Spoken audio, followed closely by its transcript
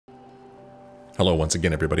Hello once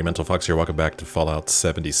again everybody, Mental Fox here, welcome back to Fallout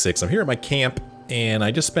 76. I'm here at my camp, and I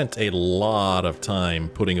just spent a lot of time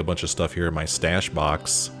putting a bunch of stuff here in my stash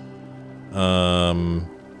box. You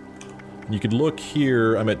could look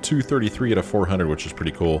here, I'm at 233 out of 400, which is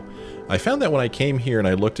pretty cool. I found that when I came here and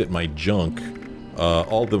I looked at my junk,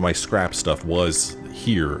 all of my scrap stuff was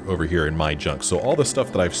here, over here in my junk. So all the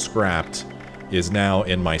stuff that I've scrapped is now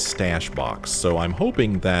in my stash box. So I'm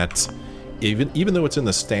hoping that even though it's in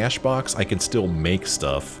the stash box, I can still make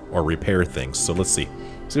stuff or repair things. So let's see.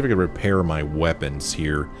 See if I can repair my weapons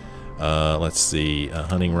here. Let's see. A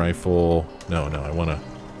hunting rifle. No, I don't want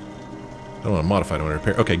to modify it. I want to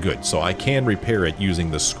repair. Okay, good. So I can repair it using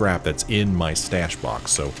the scrap that's in my stash box.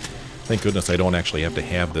 So thank goodness I don't actually have to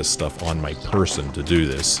have this stuff on my person to do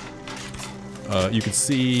this. You can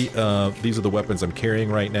see these are the weapons I'm carrying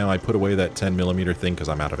right now. I put away that 10mm thing because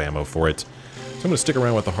I'm out of ammo for it. So I'm going to stick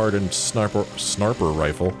around with the hardened snarper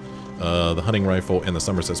rifle, the hunting rifle, and the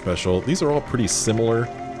Somerset Special. These are all pretty similar,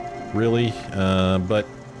 really, but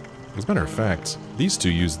as a matter of fact, these two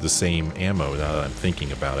use the same ammo now that I'm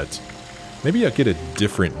thinking about it. Maybe I'll get a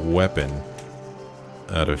different weapon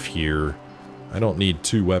out of here. I don't need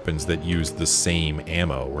two weapons that use the same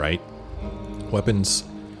ammo, right? Weapons.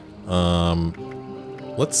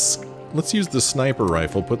 Let's use the sniper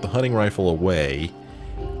rifle, put the hunting rifle away.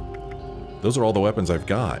 Those are all the weapons I've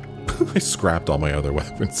got. I scrapped all my other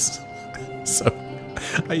weapons. So,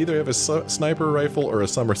 I either have a sniper rifle or a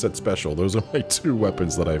Somerset Special. Those are my two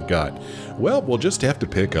weapons that I've got. Well, we'll just have to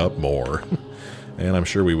pick up more. And I'm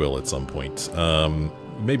sure we will at some point.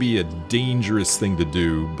 Maybe a dangerous thing to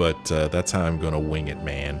do, but that's how I'm going to wing it,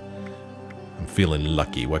 man. I'm feeling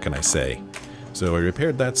lucky, what can I say? So I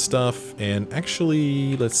repaired that stuff, and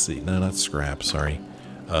actually, let's see. No, not scrap, sorry.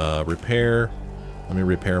 Repair. Let me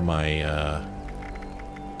repair my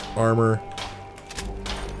armor.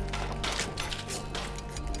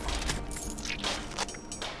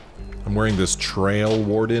 I'm wearing this Trail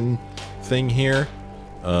Warden thing here.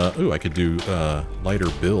 Ooh, I could do lighter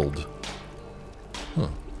build. Huh.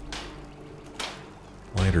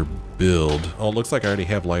 Lighter build. Oh, it looks like I already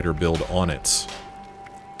have lighter build on it.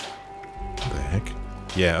 What the heck?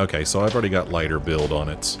 Yeah, okay, so I've already got lighter build on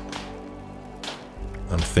it.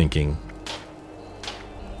 I'm thinking.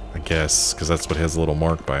 I guess, because that's what has a little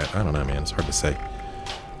mark by it. I don't know, man. It's hard to say.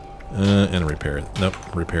 And repair it. Nope,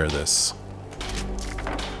 repair this.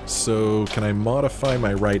 So, can I modify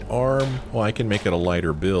my right arm? Well, I can make it a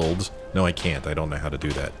lighter build. No, I can't. I don't know how to do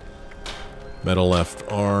that. Metal left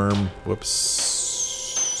arm.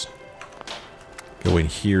 Whoops. Go in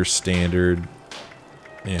here, standard.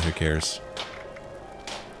 Yeah, who cares?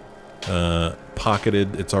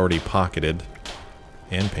 Pocketed. It's already pocketed.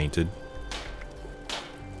 And painted.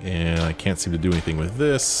 And I can't seem to do anything with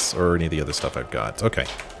this or any of the other stuff I've got. Okay.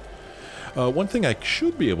 One thing I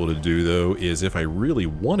should be able to do, though, is if I really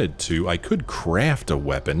wanted to, I could craft a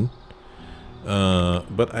weapon.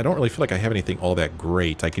 But I don't really feel like I have anything all that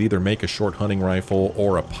great. I could either make a short hunting rifle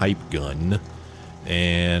or a pipe gun.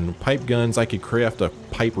 And pipe guns, I could craft a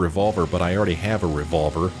pipe revolver, but I already have a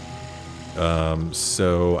revolver.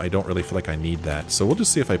 So I don't really feel like I need that. So we'll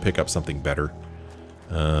just see if I pick up something better.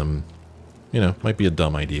 You know, might be a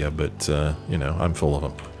dumb idea, but, you know, I'm full of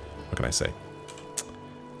them. What can I say?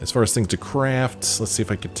 As far as things to craft, let's see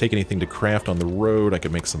if I could take anything to craft on the road. I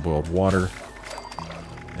could make some boiled water.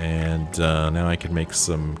 And now I can make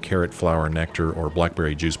some carrot flower nectar or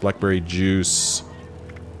blackberry juice. Blackberry juice,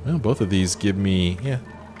 well, both of these give me, yeah,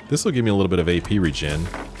 this will give me a little bit of AP regen.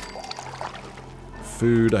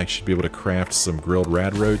 Food, I should be able to craft some grilled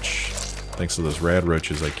rad roach, thanks to those rad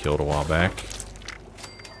roaches I killed a while back.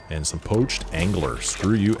 And some poached angler.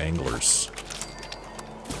 Screw you, anglers.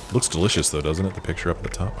 Looks delicious, though, doesn't it? The picture up at the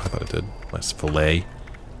top. I thought it did. Nice fillet.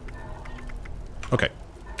 Okay.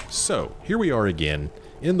 So, here we are again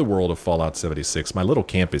in the world of Fallout 76. My little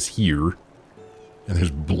camp is here. And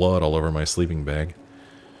there's blood all over my sleeping bag.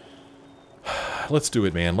 Let's do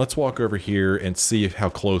it, man. Let's walk over here and see how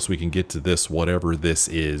close we can get to this, whatever this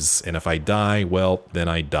is. And if I die, well, then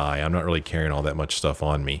I die. I'm not really carrying all that much stuff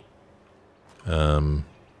on me.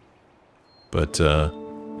 But,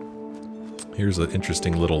 here's an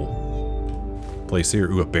interesting little place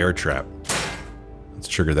here. Ooh, a bear trap. Let's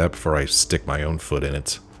trigger that before I stick my own foot in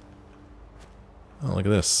it. Oh, look at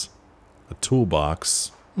this. A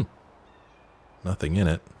toolbox. Nothing in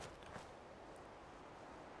it.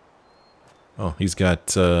 Oh, he's got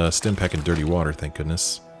stim pack and dirty water, thank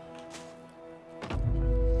goodness.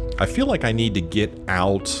 I feel like I need to get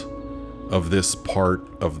out of this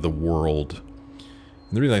part of the world.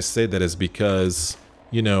 And the reason I say that is because,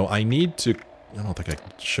 you know, I need to I don't think I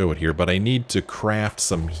can show it here, but I need to craft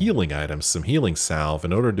some healing items, some healing salve.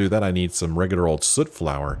 In order to do that, I need some regular old soot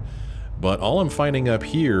flower. But all I'm finding up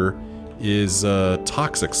here is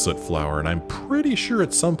toxic soot flower, and I'm pretty sure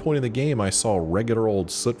at some point in the game I saw regular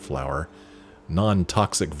old soot flower,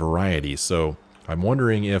 non-toxic variety. So I'm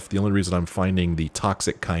wondering if the only reason I'm finding the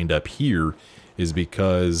toxic kind up here is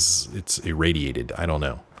because it's irradiated. I don't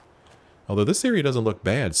know. Although this area doesn't look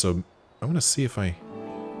bad, so I'm going to see if I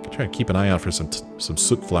can try to keep an eye out for some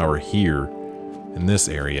soot flower here in this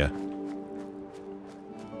area.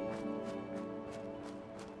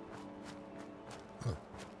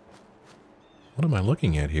 What am I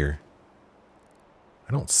looking at here?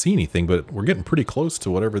 I don't see anything, but we're getting pretty close to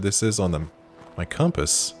whatever this is on my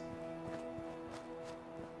compass.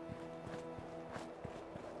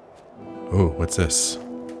 Oh, what's this?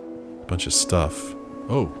 A bunch of stuff.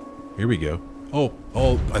 Oh, here we go.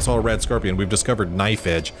 Oh, I saw a rad scorpion. We've discovered knife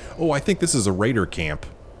edge. Oh, I think this is a raider camp.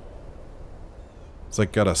 It's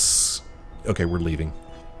like got a... Okay, we're leaving.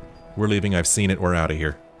 We're leaving. I've seen it. We're out of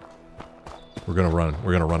here. We're gonna run.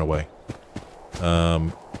 We're gonna run away.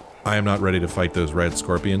 I am not ready to fight those red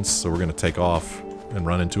scorpions, so we're gonna take off and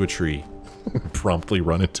run into a tree. Promptly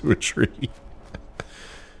run into a tree.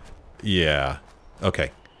 Yeah.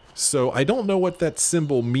 Okay. So I don't know what that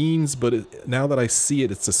symbol means, but now that I see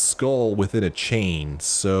it, it's a skull within a chain.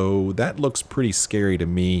 So that looks pretty scary to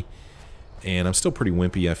me. And I'm still pretty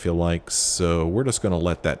wimpy, I feel like. So we're just gonna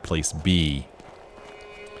let that place be.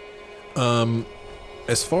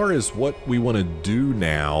 As far as what we want to do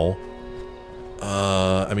now...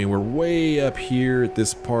 I mean, we're way up here at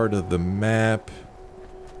this part of the map.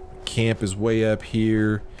 Camp is way up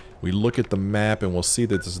here. We look at the map and we'll see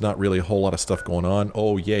that there's not really a whole lot of stuff going on.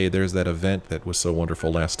 Oh, yay, there's that event that was so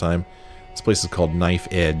wonderful last time. This place is called Knife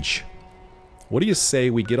Edge. What do you say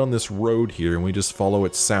we get on this road here and we just follow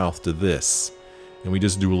it south to this? And we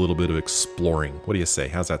just do a little bit of exploring. What do you say?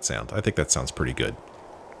 How's that sound? I think that sounds pretty good.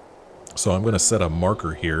 So I'm going to set a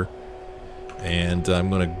marker here. And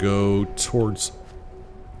I'm going to go towards...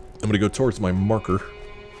 my marker.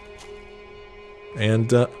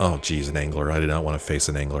 And, oh geez, an angler. I do not want to face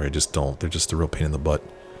an angler. I just don't. They're just a real pain in the butt.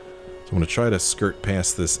 So I'm going to try to skirt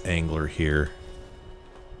past this angler here.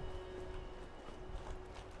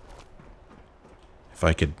 If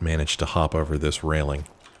I could manage to hop over this railing.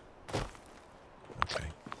 Okay.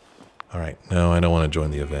 Alright, no, I don't want to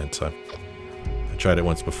join the event. I tried it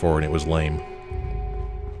once before and it was lame.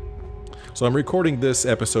 So I'm recording this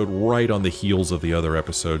episode right on the heels of the other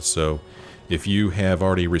episode, so if you have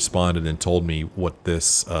already responded and told me what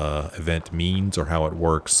this event means or how it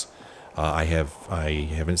works, I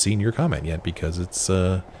haven't seen your comment yet because it's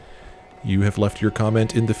you have left your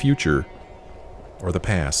comment in the future or the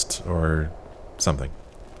past or something.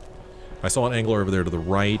 I saw an angler over there to the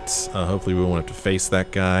right. Hopefully we won't have to face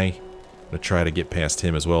that guy. I'm gonna try to get past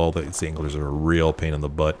him as well. These anglers are a real pain in the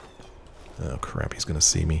butt. Oh crap, he's gonna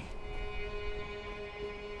see me.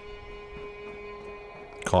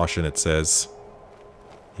 Caution, it says.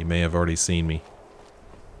 He may have already seen me.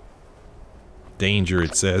 Danger,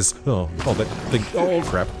 it says. Oh,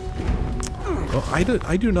 crap. Well,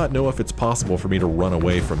 I do not know if it's possible for me to run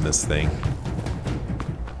away from this thing.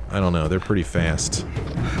 I don't know, they're pretty fast.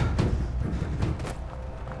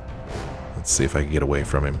 Let's see if I can get away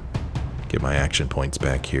from him. Get my action points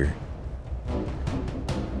back here.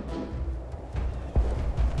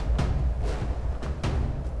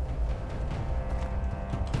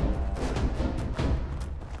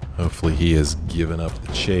 Hopefully he has given up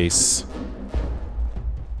the chase.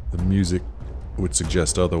 The music would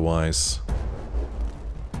suggest otherwise.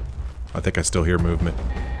 I think I still hear movement.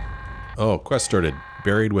 Oh, quest started.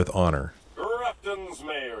 Buried with honor. Grafton's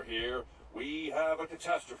mayor here. We have a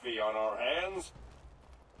catastrophe on our hands.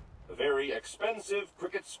 The very expensive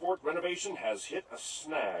Prickett Sport renovation has hit a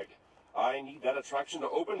snag. I need that attraction to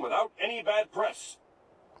open without any bad press.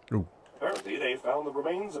 Ooh. Apparently, they found the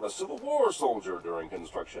remains of a Civil War soldier during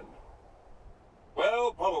construction.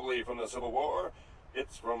 Well, probably from the Civil War.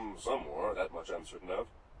 It's from some war, that much I'm certain of.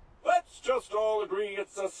 Let's just all agree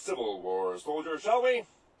it's a Civil War soldier, shall we?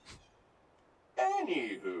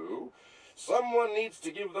 Anywho, someone needs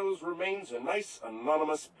to give those remains a nice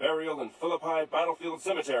anonymous burial in Phillipi Battlefield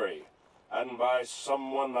Cemetery. And by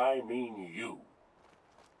someone, I mean you.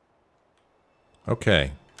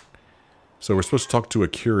 Okay. So we're supposed to talk to a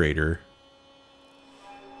curator.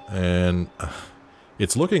 And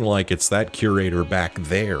it's looking like it's that curator back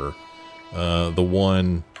there. The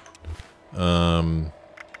one...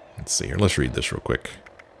 let's see here. Let's read this real quick.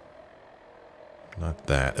 Not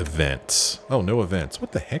that. Events. Oh, no events.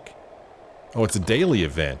 What the heck? Oh, it's a daily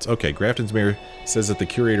event. Okay, Grafton's mayor says that the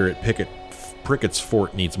curator at Prickett's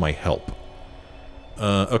fort needs my help.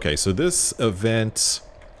 Okay, so this event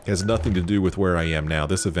has nothing to do with where I am now.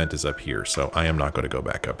 This event is up here, so I am not going to go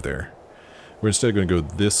back up there. We're instead going to go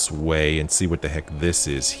this way and see what the heck this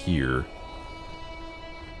is here.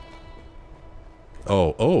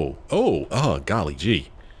 Oh, golly gee.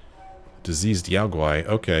 Diseased Yaogwai,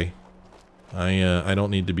 okay. I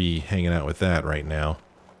don't need to be hanging out with that right now.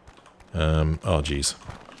 Oh geez.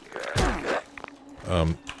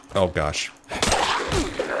 Oh gosh.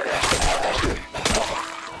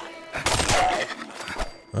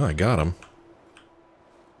 Oh, I got him.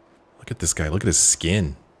 Look at this guy. Look at his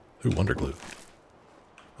skin. Ooh, Wonder Glue.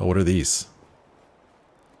 Oh, what are these?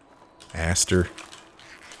 Aster.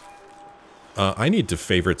 I need to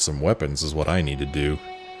favorite some weapons is what I need to do.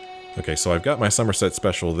 Okay, so I've got my Somerset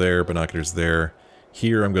Special there, binoculars there.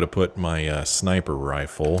 Here I'm going to put my sniper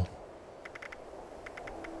rifle.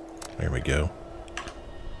 There we go.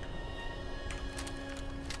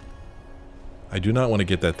 I do not want to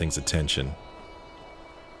get that thing's attention.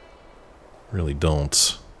 Really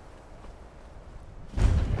don't.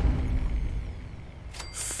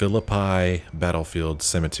 Phillipi Battlefield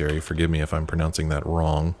Cemetery. Forgive me if I'm pronouncing that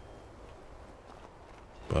wrong.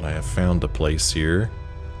 But I have found a place here.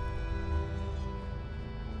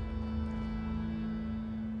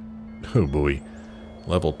 Oh boy.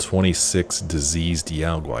 Level 26 Diseased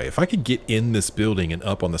Yaogwai. If I could get in this building and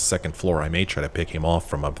up on the second floor, I may try to pick him off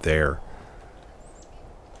from up there.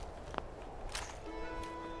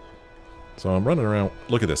 So I'm running around.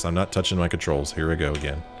 Look at this. I'm not touching my controls. Here we go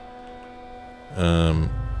again.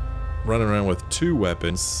 Running around with 2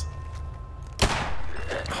 weapons.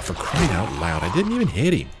 Oh, for crying out loud. I didn't even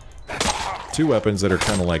hit him. 2 weapons that are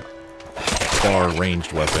kind of like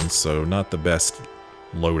far-ranged weapons, so not the best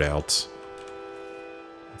loadout.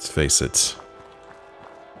 Let's face it.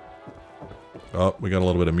 Oh, we got a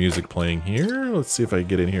little bit of music playing here. Let's see if I can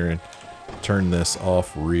get in here and turn this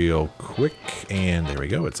off real quick. And there we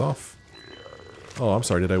go. It's off. Oh, I'm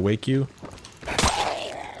sorry. Did I wake you?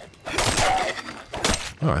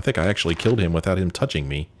 Oh, I think I actually killed him without him touching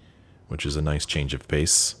me, which is a nice change of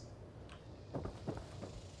pace.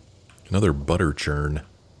 Another butter churn.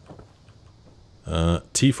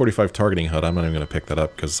 T-45 targeting HUD. I'm not even going to pick that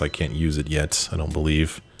up because I can't use it yet, I don't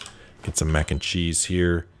believe. Get some mac and cheese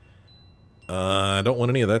here. I don't want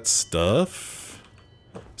any of that stuff.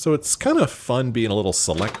 So it's kind of fun being a little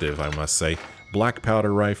selective, I must say. Black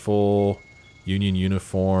powder rifle, Union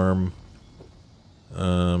uniform.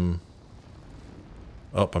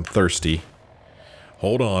 Oh, I'm thirsty.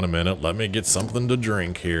 Hold on a minute, let me get something to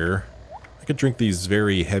drink here. I could drink these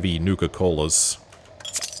very heavy Nuka-Colas.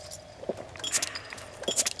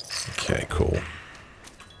 Okay, cool.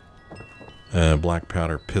 Black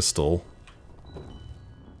powder pistol.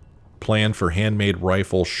 Plan for handmade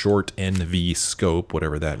rifle, short NV scope,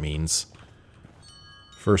 whatever that means.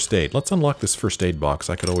 First aid. Let's unlock this first aid box.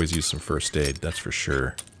 I could always use some first aid, that's for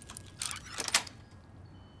sure.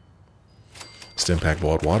 Stimpack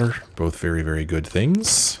boiled water. Both very, very good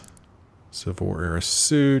things. Civil War era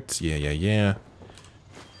suit. Yeah.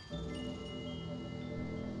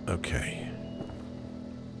 Okay.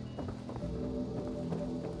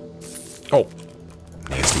 Oh.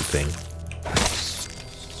 Nasty thing.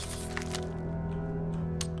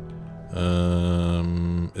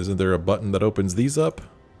 Isn't there a button that opens these up?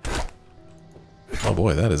 Oh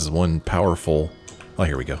boy, that is one powerful... Oh,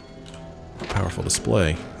 here we go. Powerful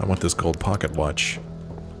display. I want this gold pocket watch.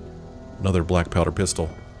 Another black powder pistol.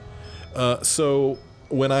 So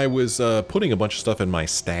when I was putting a bunch of stuff in my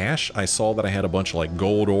stash, I saw that I had a bunch of like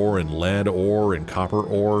gold ore and lead ore and copper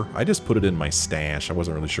ore. I just put it in my stash. I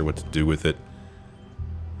wasn't really sure what to do with it.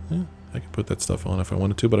 I could put that stuff on if I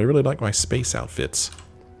wanted to, but I really like my space outfits.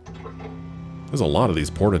 There's a lot of these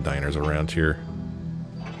porta-diners around here.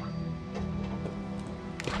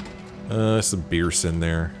 Some Bierce in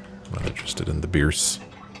there. I'm not interested in the Bierce.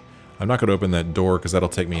 I'm not going to open that door because that'll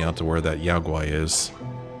take me out to where that Yaogwai is.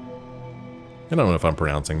 I don't know if I'm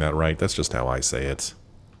pronouncing that right. That's just how I say it.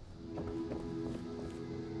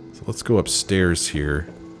 So let's go upstairs here.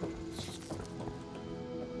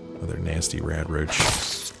 Another nasty rad roach.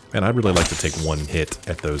 Man, I'd really like to take one hit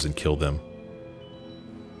at those and kill them.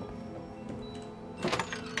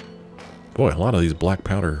 Boy, a lot of these black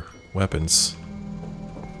powder weapons.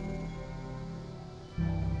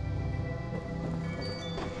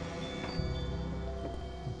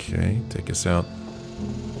 Okay, take us out.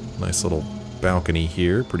 Nice little balcony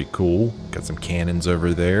here, pretty cool. Got some cannons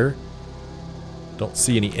over there. Don't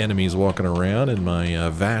see any enemies walking around, and my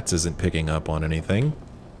VATS isn't picking up on anything.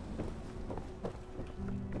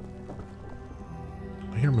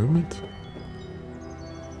 I hear movement.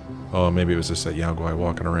 Oh, maybe it was just that Yaogwai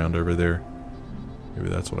walking around over there. Maybe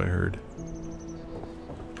that's what I heard.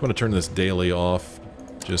 I want to turn this daily off,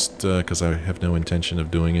 just because I have no intention of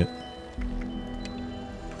doing it.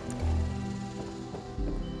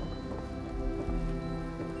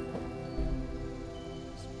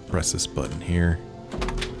 Press this button here.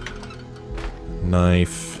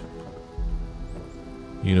 Knife.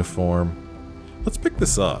 Uniform. Let's pick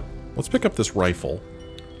this up. Let's pick up this rifle.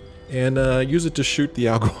 And use it to shoot the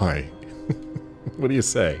Yaogwai. What do you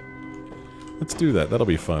say? Let's do that. That'll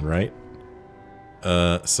be fun, right?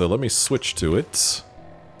 So let me switch to it.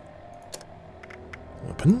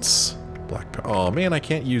 Weapons. Black power. Oh man, I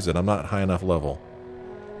can't use it. I'm not high enough level.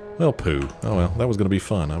 Well, poo. Oh well, that was going to be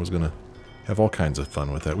fun. I was going to have all kinds of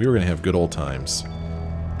fun with that. We were going to have good old times.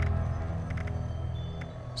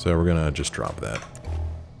 So we're going to just drop that.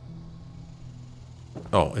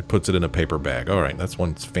 Oh, it puts it in a paper bag. Alright, that's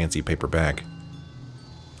one fancy paper bag.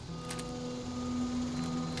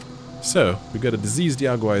 So, we've got a diseased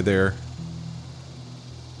Yaogwai there.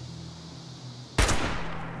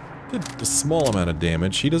 Did a small amount of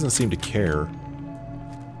damage. He doesn't seem to care.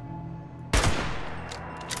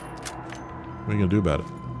 What are you gonna do about it?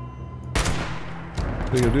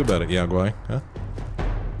 What are you gonna do about it, Yaogwai? Huh?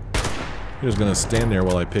 You're just gonna stand there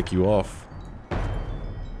while I pick you off.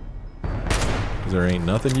 There ain't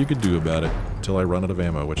nothing you could do about it until I run out of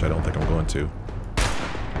ammo, which I don't think I'm going to.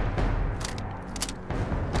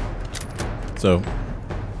 So,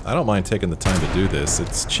 I don't mind taking the time to do this.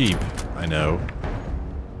 It's cheap, I know.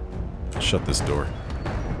 Shut this door.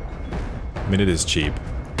 I mean, it is cheap.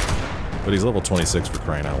 But he's level 26 for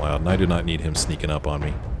crying out loud, and I do not need him sneaking up on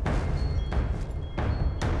me.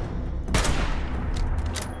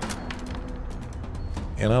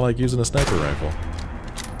 And I like using a sniper rifle.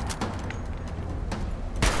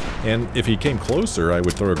 And if he came closer, I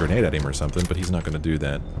would throw a grenade at him or something, but he's not going to do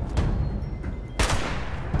that.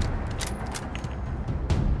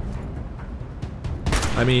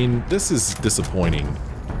 I mean, this is disappointing.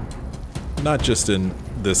 Not just in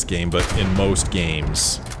this game, but in most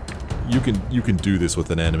games. You can do this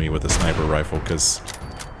with an enemy with a sniper rifle, because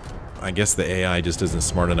I guess the AI just isn't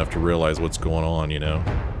smart enough to realize what's going on, you know?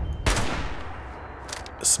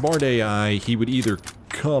 Smart AI, he would either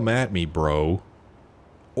come at me, bro,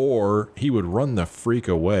 or he would run the freak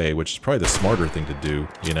away, which is probably the smarter thing to do,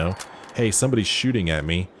 you know? Hey, somebody's shooting at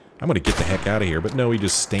me. I'm gonna get the heck out of here. But no, he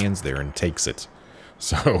just stands there and takes it.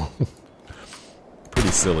 So,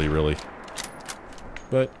 pretty silly, really.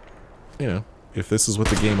 But, you know, if this is what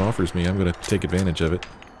the game offers me, I'm gonna take advantage of it.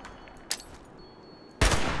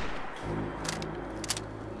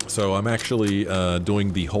 So I'm actually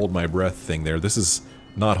doing the hold my breath thing there. This is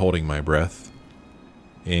not holding my breath.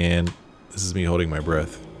 And this is me holding my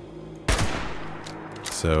breath.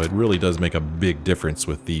 So it really does make a big difference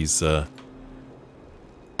with these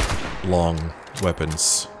long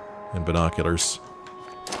weapons and binoculars.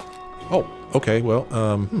 Oh, okay, well,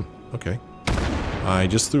 okay. I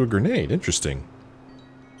just threw a grenade. Interesting.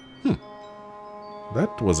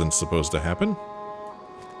 That wasn't supposed to happen.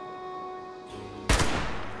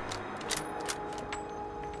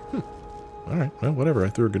 Alright, well, whatever. I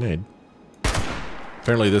threw a grenade.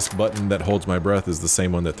 Apparently this button that holds my breath is the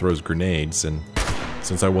same one that throws grenades, and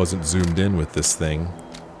since I wasn't zoomed in with this thing,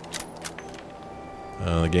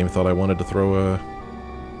 the game thought I wanted to throw a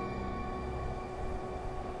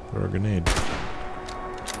grenade.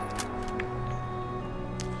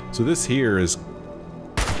 So this here is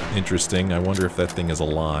interesting. I wonder if that thing is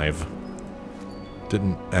alive.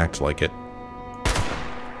 Didn't act like it.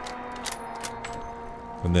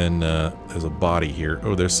 And then there's a body here.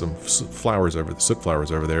 Oh, there's some flowers over, soot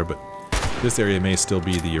flowers over there, but this area may still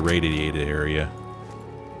be the irradiated area.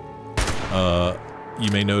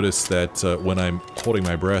 You may notice that when I'm holding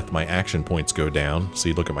my breath, my action points go down.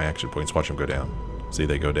 See, look at my action points. Watch them go down. See,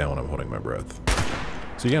 they go down when I'm holding my breath.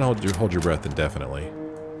 So you can't hold your breath indefinitely.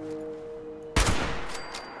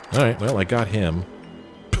 Alright, well, I got him.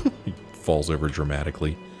 He falls over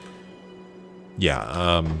dramatically. Yeah,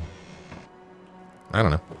 I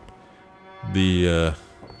don't know.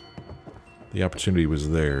 The opportunity was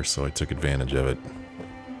there, so I took advantage of it.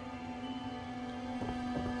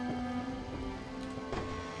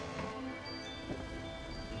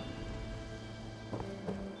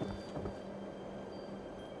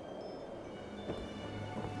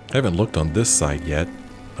 I haven't looked on this side yet.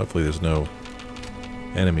 Hopefully there's no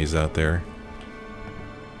enemies out there.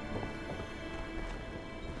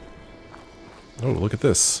 Oh, look at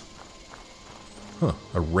this. Huh,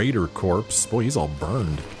 a raider corpse. Boy, he's all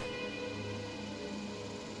burned.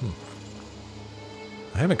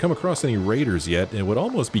 I haven't come across any raiders yet, and it would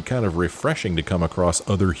almost be kind of refreshing to come across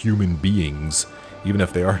other human beings, even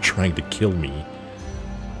if they are trying to kill me.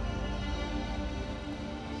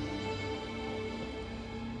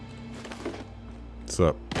 What's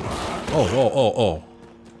up? Oh.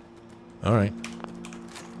 Alright.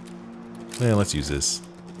 Yeah, let's use this.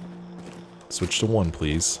 Switch to 1,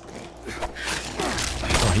 please.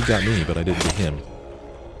 Oh, he got me, but I didn't get him.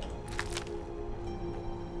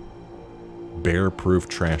 Bear-proof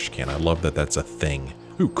trash can. I love that that's a thing.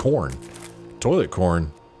 Ooh, corn. Toilet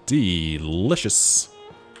corn. Delicious.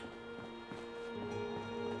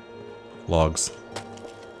 Logs.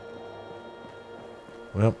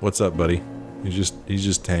 Well, what's up, buddy? He's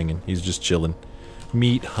just hanging. He's just chilling.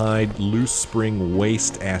 Meat, hide, loose spring,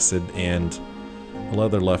 waste acid, and a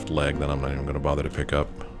leather left leg that I'm not even going to bother to pick up.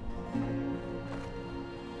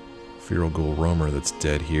 Feral ghoul roamer that's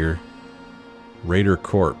dead here. Raider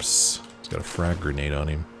corpse. He's got a frag grenade on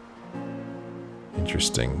him.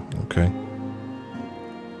 Interesting. Okay.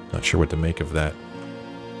 Not sure what to make of that.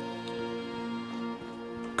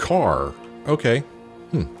 Car. Okay.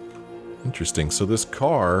 Interesting. So this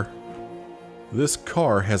car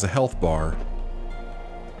has a health bar,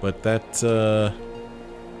 but that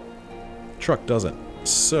truck doesn't.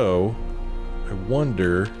 So I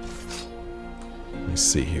wonder. Let me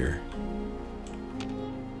see here.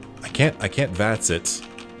 I can't VATS it.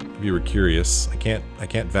 If you were curious, I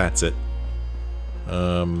can't VATS it.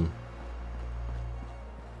 Throw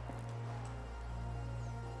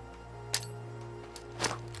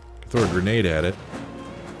a grenade at it,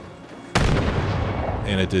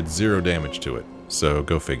 and it did 0 damage to it. So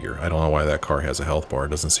go figure. I don't know why that car has a health bar. It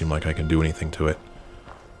doesn't seem like I can do anything to it.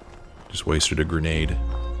 Just wasted a grenade.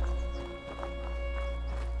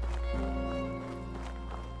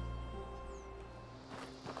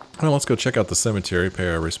 Well, let's go check out the cemetery, pay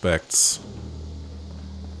our respects.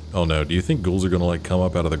 Oh no, do you think ghouls are gonna like come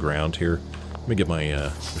up out of the ground here? Let me get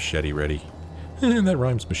my machete ready. That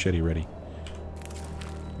rhymes, machete ready.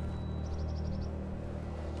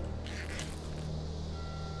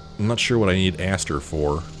 I'm not sure what I need Aster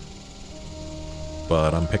for,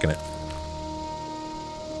 but I'm picking it.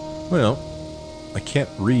 Well, I can't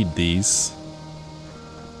read these,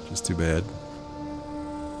 which is too bad.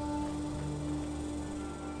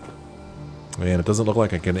 Man, it doesn't look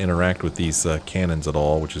like I can interact with these cannons at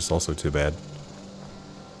all, which is also too bad.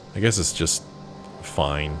 I guess it's just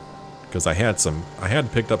fine, because I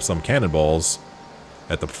had picked up some cannonballs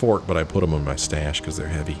at the fort, but I put them in my stash because they're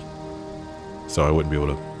heavy, so I wouldn't be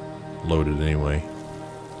able to load it anyway.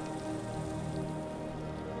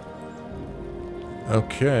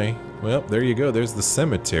 Okay, well, there you go. There's the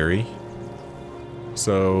cemetery.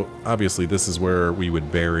 So obviously this is where we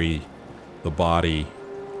would bury the body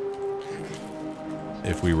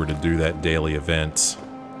if we were to do that daily event.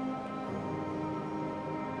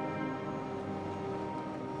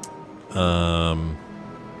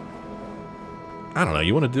 I don't know.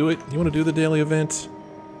 You want to do it? You want to do the daily event?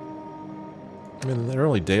 I mean, they're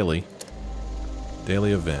only daily.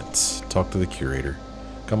 Daily events. Talk to the curator.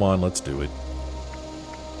 Come on, let's do it.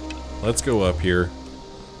 Let's go up here.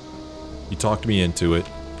 You talked me into it.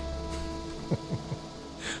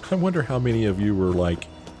 I wonder how many of you were like,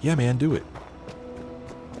 yeah man, do it.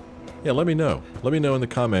 Yeah, let me know. Let me know in the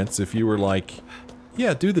comments if you were like,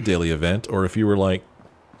 yeah, do the daily event, or if you were like,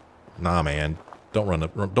 nah man, don't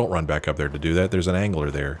run back up there to do that. There's an angler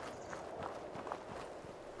there.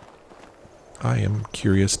 I am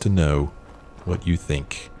curious to know what you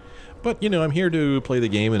think. But, you know, I'm here to play the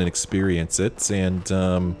game and experience it,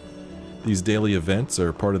 and these daily events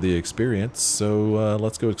are part of the experience, so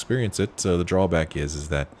let's go experience it. The drawback is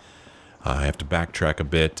that I have to backtrack a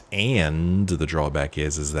bit, and the drawback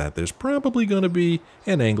is that there's probably going to be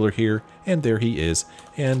an angler here, and there he is,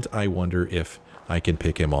 and I wonder if I can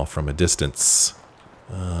pick him off from a distance.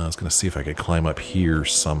 I was going to see if I could climb up here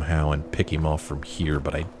somehow and pick him off from here,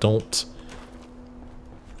 but I don't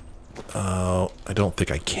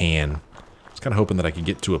think I can. I was kind of hoping that I could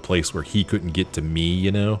get to a place where he couldn't get to me,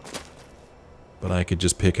 you know? But I could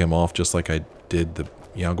just pick him off just like I did the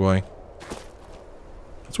Yaguai.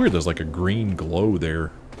 It's weird, there's like a green glow there.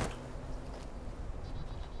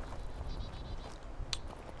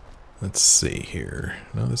 Let's see here.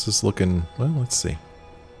 No, this is looking... well, let's see.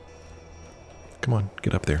 Come on,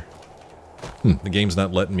 get up there. The game's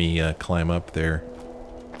not letting me climb up there.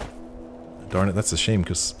 Darn it, that's a shame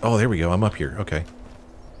because... oh, there we go, I'm up here. Okay.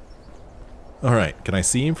 Alright, can I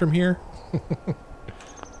see him from here?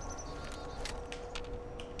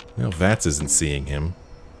 Well, Vats isn't seeing him.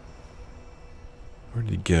 Where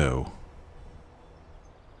did he go?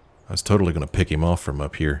 I was totally going to pick him off from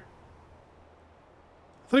up here.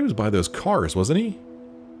 thought he was by those cars, wasn't he?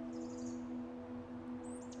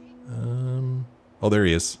 Oh, there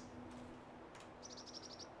he is.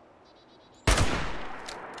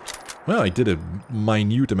 Well, I did a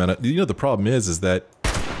minute amount of... You know, the problem is that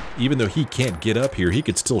even though he can't get up here, he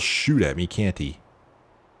could still shoot at me, can't he?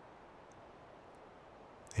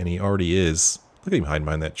 And he already is. Look at him hiding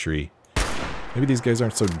behind that tree. Maybe these guys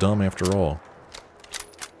aren't so dumb after all.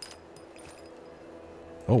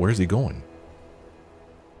 Oh, where's he going?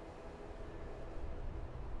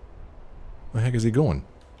 Where the heck is he going?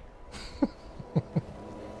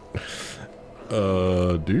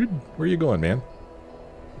 Dude, where are you going, man?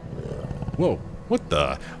 Whoa, what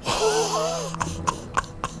the?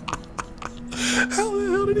 How the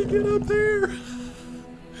hell did he get up there?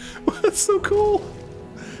 That's so cool.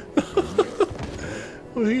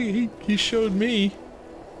 Well, he showed me.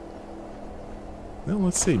 Well,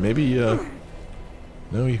 let's see, maybe,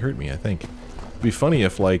 no, he hurt me, I think. It'd be funny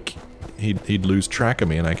if, like, he'd lose track of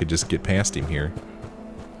me and I could just get past him here.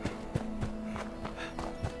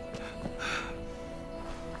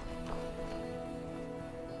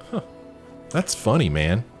 Huh. That's funny,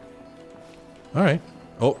 man. Alright.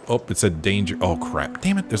 Oh, it said danger. Oh, crap.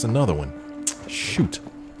 Damn it, there's another one. Shoot.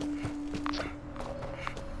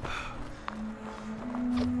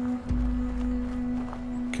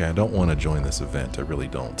 Okay, I don't want to join this event. I really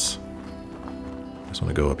don't. I just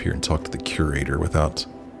want to go up here and talk to the curator without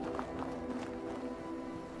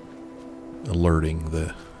alerting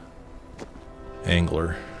the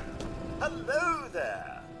angler. Hello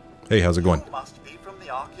there. Hey, how's it going? You must be from the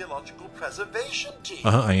archaeological preservation team.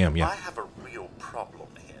 I am, yeah. I have a real problem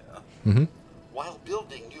here. Mm-hmm. While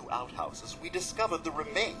building new outhouses, we discovered the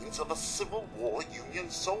remains of a Civil War Union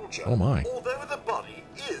soldier. Oh my. Although the body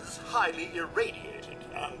is highly irradiated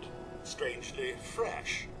and strangely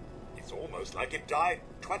fresh. It's almost like it died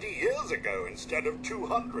 20 years ago instead of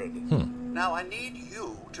 200. Now I need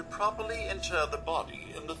you to properly inter the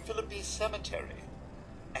body in the Phillipi Cemetery.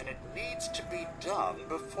 And it needs to be done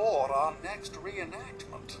before our next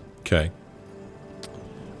reenactment. Okay.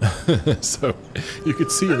 So, you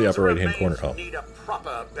could see in the upper right-hand corner. Oh. Need a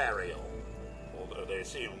proper burial. Although they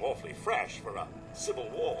seem awfully fresh for a Civil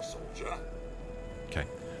War soldier. Okay.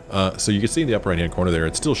 So you can see in the upper right-hand corner there,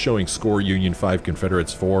 it's still showing score Union 5,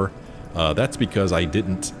 Confederates 4. That's because I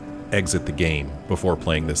didn't exit the game before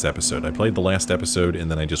playing this episode. I played the last episode, and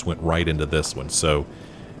then I just went right into this one. So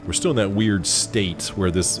we're still in that weird state where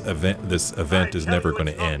this event is never going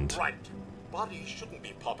to end. Right. Bodies shouldn't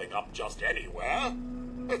be popping up just anywhere.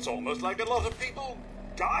 It's almost like a lot of people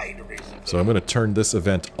died recently. So I'm going to turn this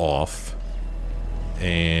event off.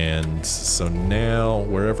 And so now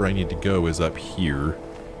wherever I need to go is up here.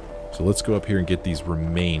 So let's go up here and get these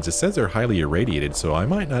remains. It says they're highly irradiated, so I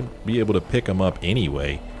might not be able to pick them up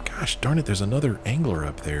anyway. Gosh darn it, there's another angler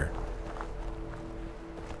up there.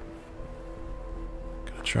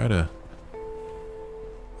 Gotta try to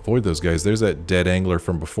avoid those guys. There's that dead angler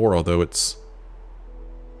from before, although it's...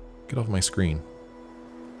 Get off my screen.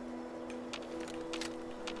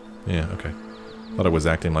 Yeah, okay. Thought it was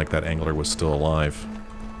acting like that angler was still alive.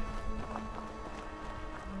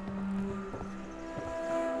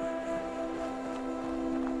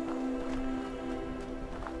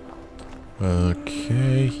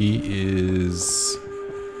 Okay, he is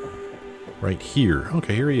right here.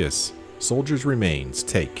 Okay, here he is. Soldier's remains.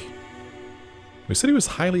 Take. We said he was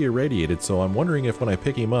highly irradiated, so I'm wondering if when I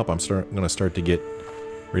pick him up, I'm going to start to get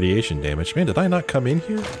radiation damage. Man, did I not come in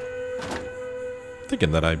here?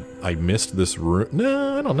 Thinking that I missed this room.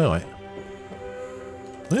 No, I don't know.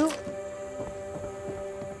 Well,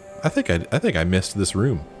 I think I missed this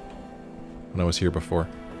room when I was here before.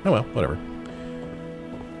 Oh well, whatever.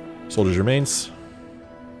 Soldier's remains.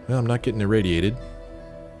 Well, I'm not getting irradiated,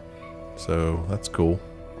 so that's cool.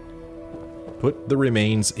 Put the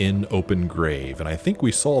remains in open grave, and I think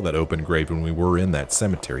we saw that open grave when we were in that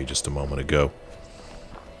cemetery just a moment ago.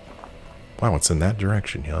 Wow, it's in that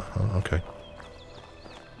direction, yeah. Oh, okay.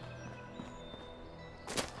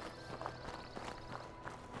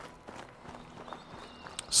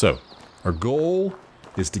 So, our goal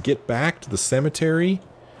is to get back to the cemetery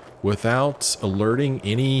without alerting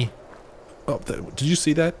any... Oh, did you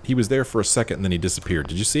see that? He was there for a second and then he disappeared.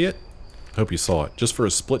 Did you see it? Hope you saw it. Just for a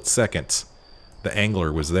split second, the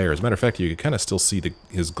angler was there. As a matter of fact, you could kind of still see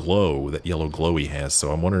his glow, that yellow glow he has.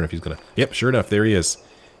 So I'm wondering if he's going to... Yep, sure enough, there he is.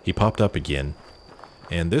 He popped up again.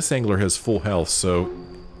 And this angler has full health, so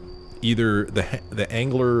either the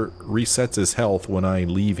angler resets his health when I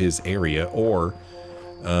leave his area, or...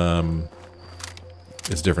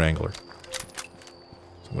 it's a different angler.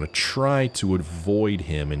 So I'm going to try to avoid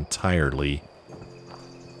him entirely.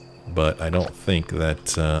 But I don't think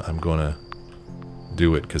that I'm going to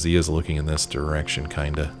do it, because he is looking in this direction,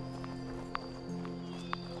 kind of.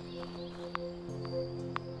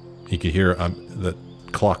 You can hear the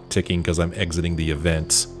clock ticking because I'm exiting the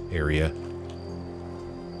event area.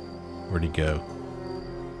 Where'd he go?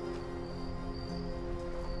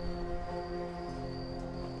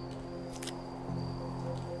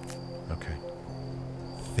 Okay.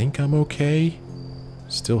 Think I'm okay?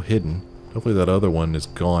 Still hidden. Hopefully that other one is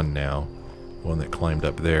gone now. The one that climbed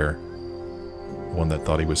up there. The one that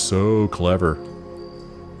thought he was so clever.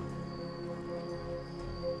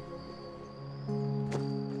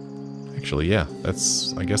 Actually, yeah,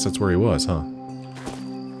 I guess that's where he was, huh?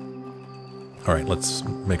 Alright, let's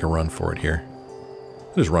make a run for it here.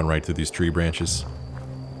 Just run right through these tree branches.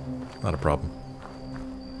 Not a problem.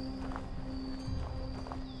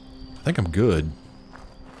 I think I'm good.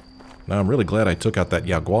 Now, I'm really glad I took out that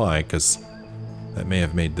Yaguai, because that may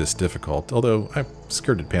have made this difficult. Although, I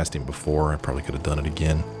skirted past him before. I probably could have done it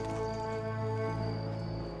again.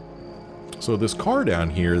 So this car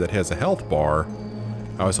down here that has a health bar,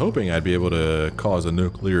 I was hoping I'd be able to cause a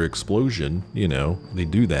nuclear explosion. You know, they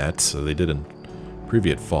do that. So they did in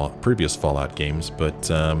previous Fallout games.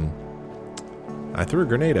 But I threw a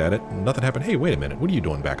grenade at it and nothing happened. Hey, wait a minute. What are you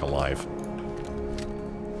doing back alive?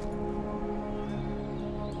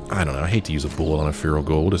 I don't know. I hate to use a bullet on a feral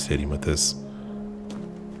goal. We'll just hit him with this.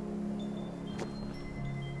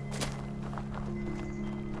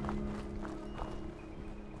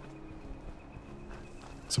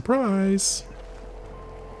 Surprise!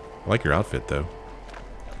 I like your outfit, though.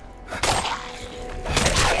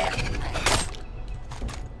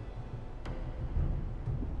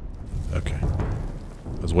 Okay.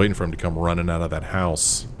 I was waiting for him to come running out of that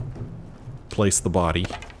house. Place the body.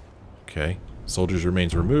 Okay. Soldier's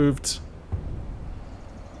remains removed.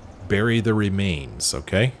 Bury the remains,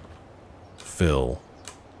 okay? Fill.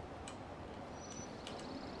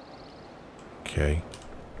 Okay.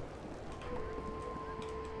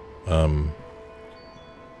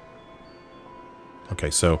 Okay,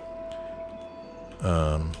 so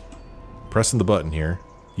pressing the button here.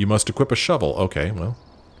 You must equip a shovel. Okay, well,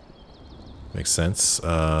 makes sense.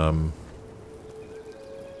 Did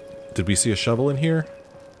we see a shovel in here?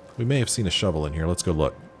 We may have seen a shovel in here. Let's go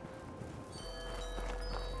look.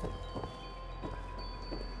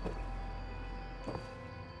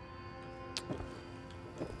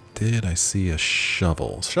 Did I see a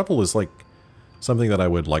shovel? Shovel is like something that I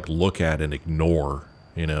would like look at and ignore,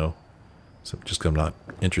 you know? So just 'cause I'm not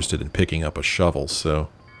interested in picking up a shovel, so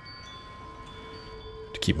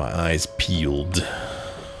to keep my eyes peeled.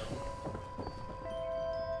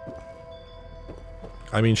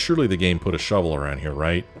 I mean, surely the game put a shovel around here,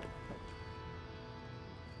 right?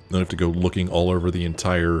 Don't have to go looking all over the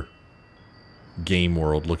entire game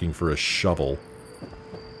world looking for a shovel.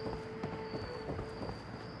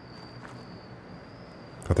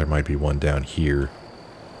 Thought there might be one down here.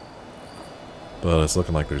 But it's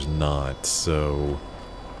looking like there's not, so...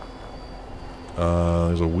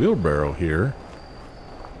 there's a wheelbarrow here.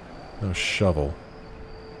 No shovel.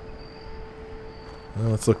 Well,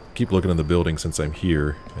 let's keep looking in the building since I'm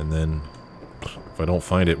here, and then if I don't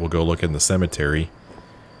find it, we'll go look in the cemetery.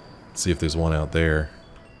 See if there's one out there.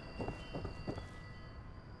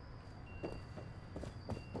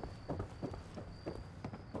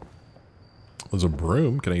 There's a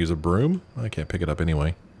broom. Can I use a broom? I can't pick it up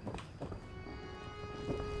anyway.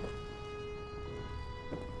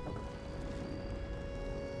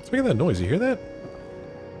 What's making that noise? You hear that?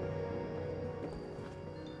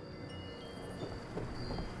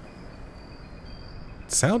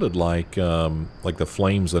 It sounded like the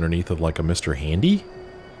flames underneath of like a Mr. Handy.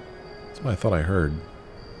 That's what I thought I heard.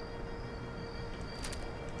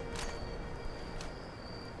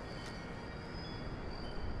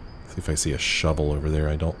 See if I see a shovel over there.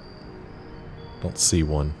 I don't see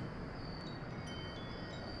one.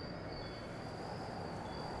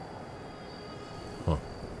 Huh.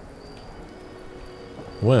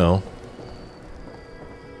 Well,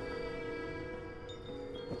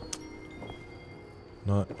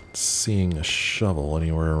 not seeing a shovel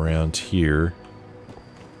anywhere around here.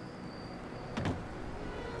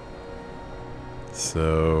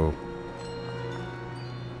 So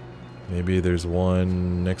maybe there's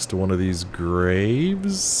one next to one of these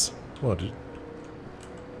graves? What? You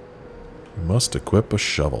must equip a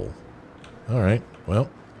shovel. Alright, well.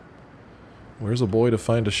 Where's a boy to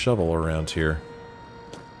find a shovel around here?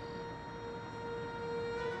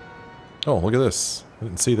 Oh, look at this. I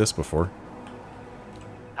didn't see this before.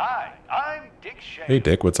 Hi, I'm Dick Shea. Hey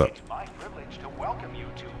Dick, what's up? It's my privilege to welcome you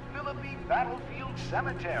to Phillipi Battlefield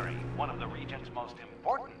Cemetery, one of the region's most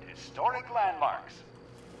important historic landmarks.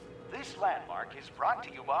 This landmark is brought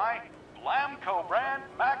to you by Blamco brand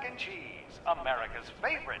mac and cheese, America's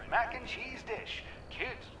favorite mac and cheese dish.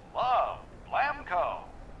 Kids love Blamco.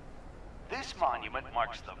 This monument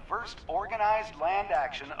marks the first organized land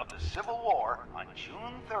action of the Civil War on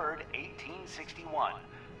June 3rd, 1861.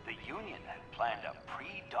 The Union had planned a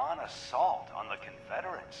pre-dawn assault on the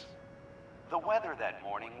Confederates. The weather that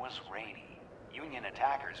morning was rainy. Union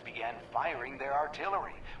attackers began firing their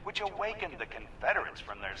artillery, which awakened the Confederates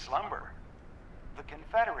from their slumber. The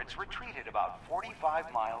Confederates retreated about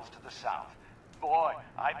 45 miles to the south. Boy,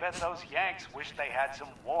 I bet those Yanks wish they had some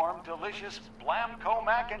warm, delicious Blamco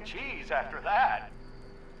mac and cheese after that.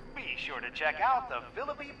 Be sure to check out the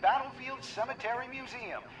Phillipi Battlefield Cemetery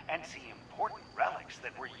Museum and see important relics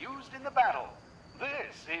that were used in the battle.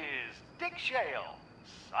 This is Dick Shale,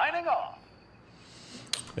 signing off.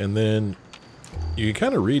 And then you can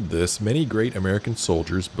kind of read this. Many great American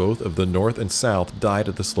soldiers, both of the North and South, died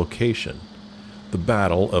at this location. The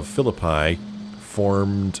Battle of Philippi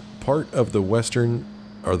formed part of the Western,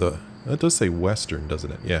 or that does say Western,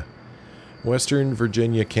 doesn't it? Yeah. Western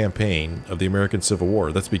Virginia campaign of the American Civil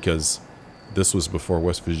War. That's because this was before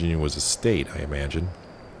West Virginia was a state, I imagine.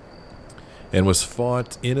 And was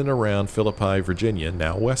fought in and around Philippi, Virginia,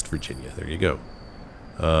 now West Virginia. There you go.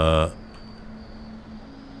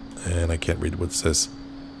 And I can't read what it says.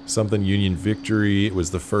 Something Union victory. It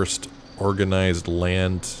was the first organized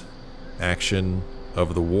land action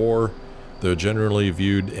of the war, though generally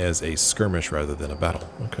viewed as a skirmish rather than a battle.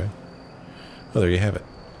 Okay. Well, there you have it.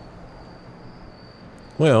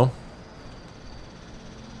 Well,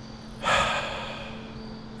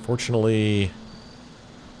 fortunately,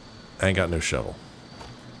 I ain't got no shovel.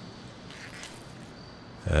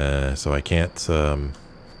 So I can't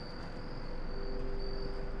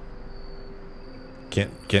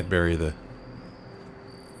bury the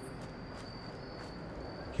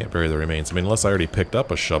remains. I mean, unless I already picked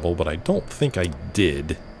up a shovel, but I don't think I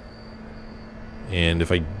did. And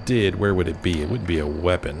if I did, where would it be? It wouldn't be a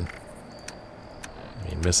weapon. I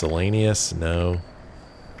mean, miscellaneous? No.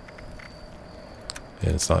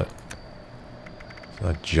 And it's not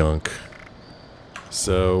junk.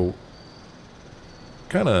 So,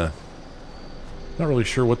 kinda not really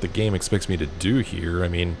sure what the game expects me to do here. I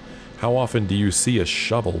mean, how often do you see a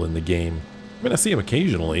shovel in the game? I mean, I see them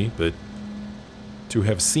occasionally, but to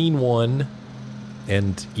have seen one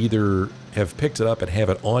and either have picked it up and have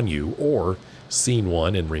it on you, or seen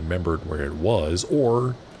one and remembered where it was,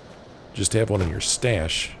 or just have one in your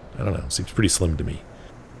stash, I don't know, seems pretty slim to me.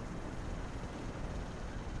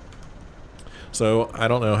 So, I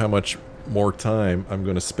don't know how much more time I'm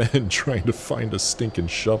going to spend trying to find a stinking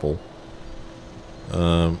shovel.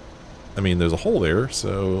 I mean, there's a hole there,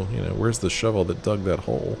 so, you know, where's the shovel that dug that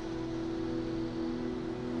hole?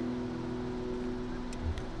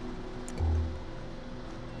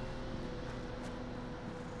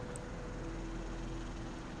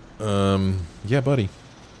 Yeah, buddy.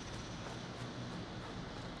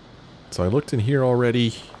 So I looked in here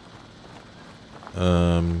already.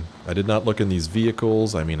 I did not look in these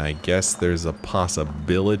vehicles. I mean, I guess there's a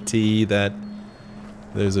possibility that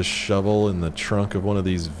there's a shovel in the trunk of one of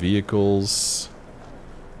these vehicles.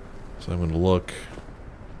 So I'm going to look.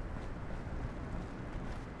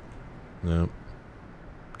 Nope.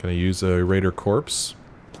 Can I use a Raider corpse?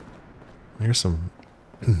 Here's some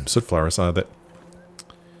soot flower. I saw that.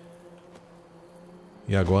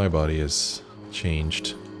 Yaguai body has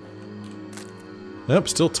changed. Nope,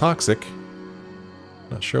 still toxic.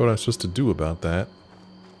 Not sure what I'm supposed to do about that.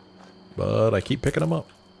 But I keep picking them up.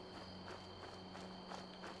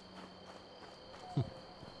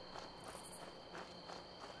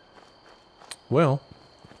 Well,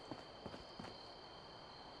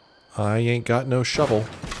 I ain't got no shovel.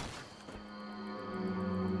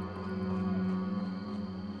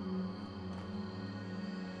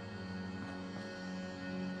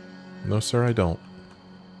 No, sir, I don't.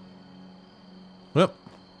 Well,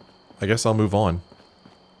 I guess I'll move on.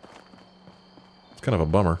 It's kind of a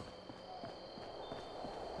bummer.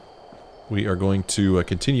 We are going to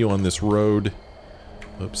continue on this road.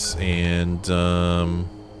 Oops, and oh,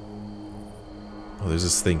 there's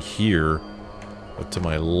this thing here up to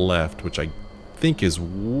my left, which I think is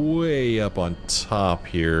way up on top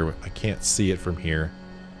here. I can't see it from here.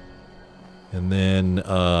 And then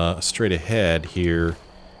straight ahead here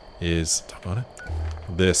is, talk on it,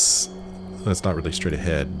 this, that's not really straight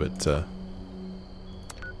ahead, but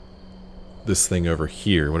this thing over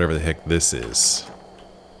here, whatever the heck this is.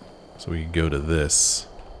 So we can go to this.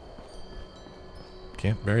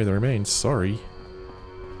 Can't bury the remains, sorry.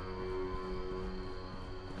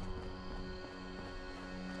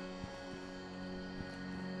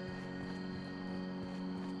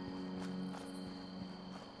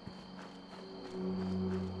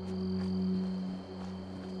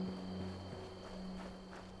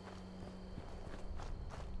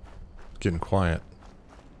 Getting quiet.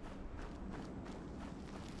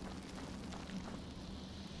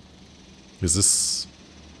 Is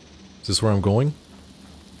this where I'm going?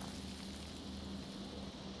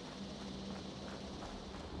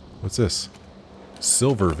 What's this?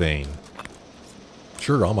 Silver vein.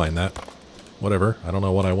 Sure, I'll mine that. Whatever. I don't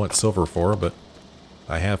know what I want silver for, but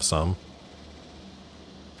I have some.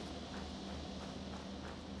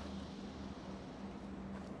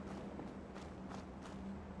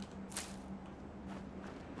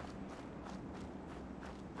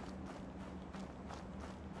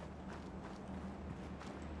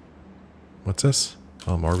 What's this?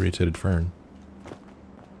 Oh, more mutated fern.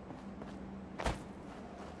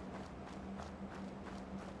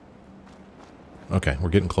 Okay, we're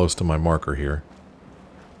getting close to my marker here.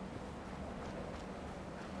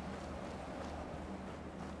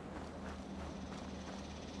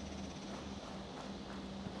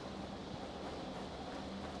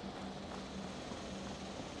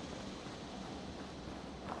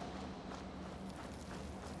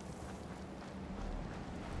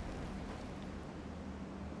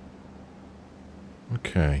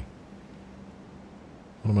 Okay.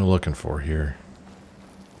 What am I looking for here?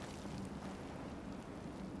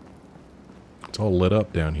 It's all lit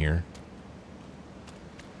up down here.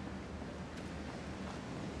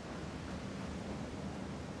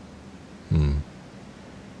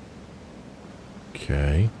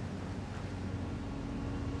 Okay.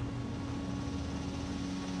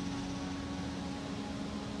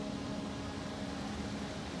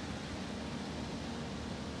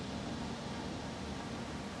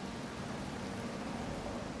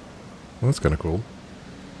 Well, that's kind of cool.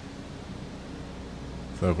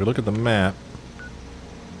 So if we look at the map,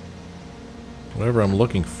 whatever I'm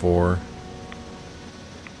looking for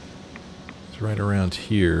is right around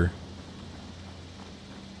here.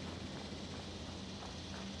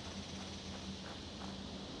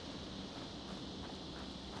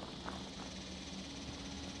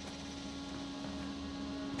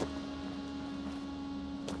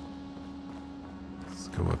 Let's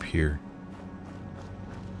go up here.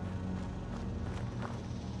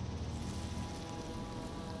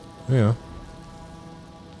 Yeah.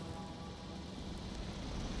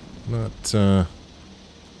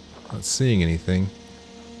 Not seeing anything.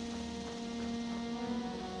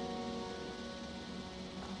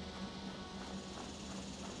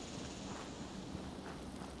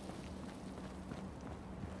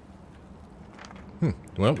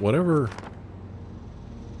 Well, whatever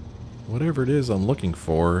it is I'm looking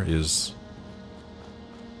for is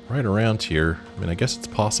right around here. I mean, I guess it's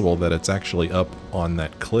possible that it's actually up on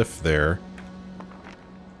that cliff there.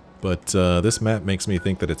 But this map makes me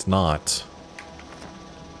think that it's not.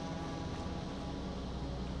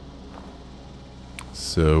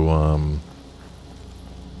 So, I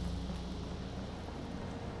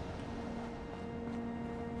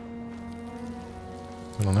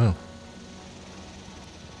don't know.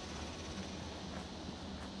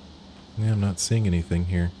 Yeah, I'm not seeing anything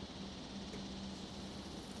here.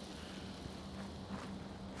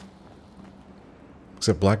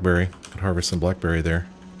 Except blackberry. Could harvest some blackberry there.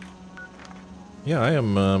 Yeah, I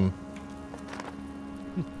am,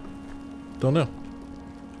 don't know.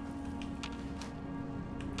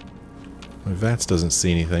 My VATS doesn't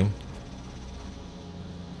see anything.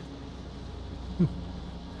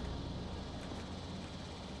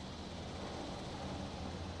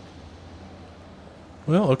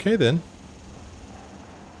 Well, okay then.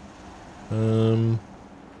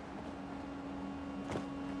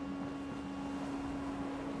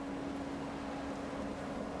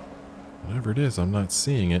 Whatever it is, I'm not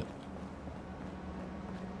seeing it.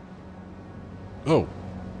 Oh,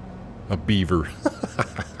 a beaver.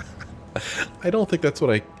 I don't think that's what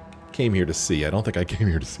I came here to see. I don't think I came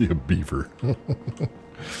here to see a beaver.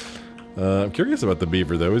 I'm curious about the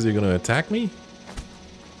beaver, though. Is he going to attack me?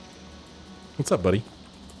 What's up, buddy?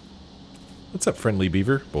 What's up, friendly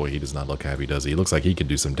beaver? Boy, he does not look happy, does he? He looks like he could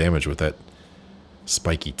do some damage with that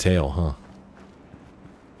spiky tail, huh?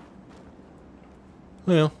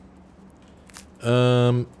 Well,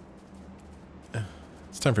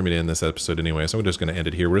 it's time for me to end this episode anyway, so I'm just going to end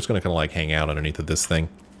it here. We're just going to kind of like hang out underneath of this thing.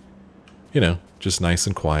 You know, just nice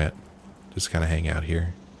and quiet. Just kind of hang out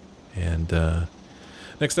here. And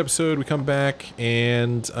next episode we come back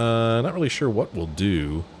and not really sure what we'll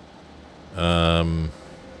do. I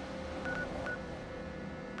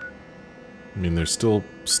mean, there's still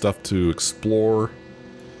stuff to explore.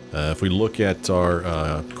 If we look at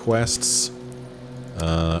our quests,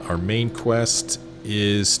 our main quest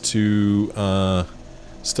is to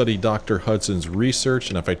study Dr. Hudson's research,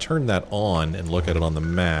 and if I turn that on and look at it on the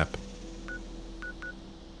map,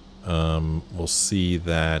 we'll see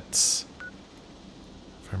that,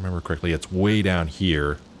 if I remember correctly, it's way down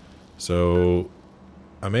here. So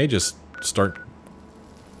I may just start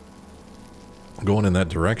going in that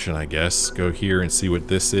direction, I guess. Go here and see what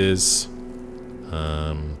this is.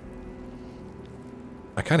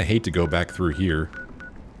 I kind of hate to go back through here.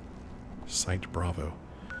 Site Bravo.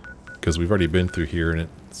 Because we've already been through here and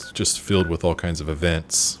it's just filled with all kinds of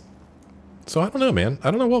events. So I don't know, man.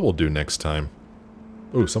 I don't know what we'll do next time.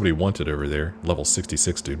 Oh, somebody wanted over there. Level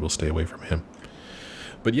 66, dude. We'll stay away from him.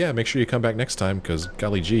 But yeah, make sure you come back next time, because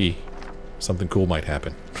golly gee, something cool might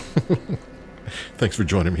happen. Thanks for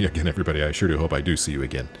joining me again, everybody. I sure do hope I do see you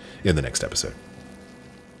again in the next episode.